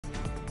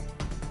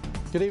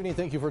Good evening.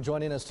 Thank you for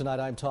joining us tonight.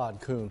 I'm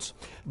Todd Kuntz.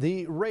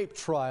 The rape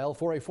trial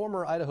for a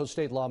former Idaho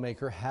state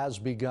lawmaker has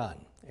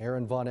begun.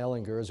 Aaron Von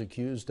Ellinger is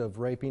accused of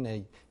raping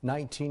a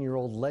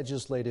 19-year-old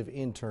legislative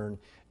intern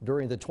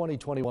during the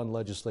 2021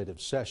 legislative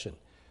session.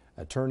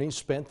 Attorneys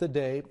spent the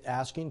day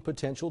asking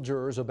potential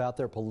jurors about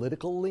their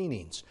political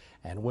leanings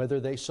and whether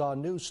they saw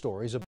news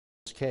stories about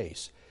this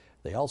case.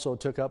 They also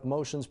took up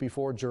motions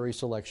before jury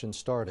selection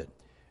started.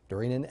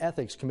 During an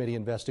ethics committee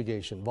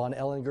investigation, Von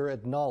Ellinger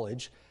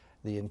acknowledged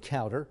the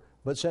encounter,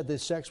 but said the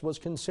sex was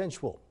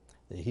consensual.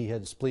 He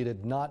has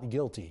pleaded not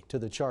guilty to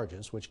the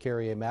charges, which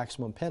carry a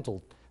maximum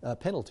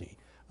penalty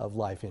of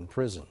life in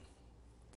prison.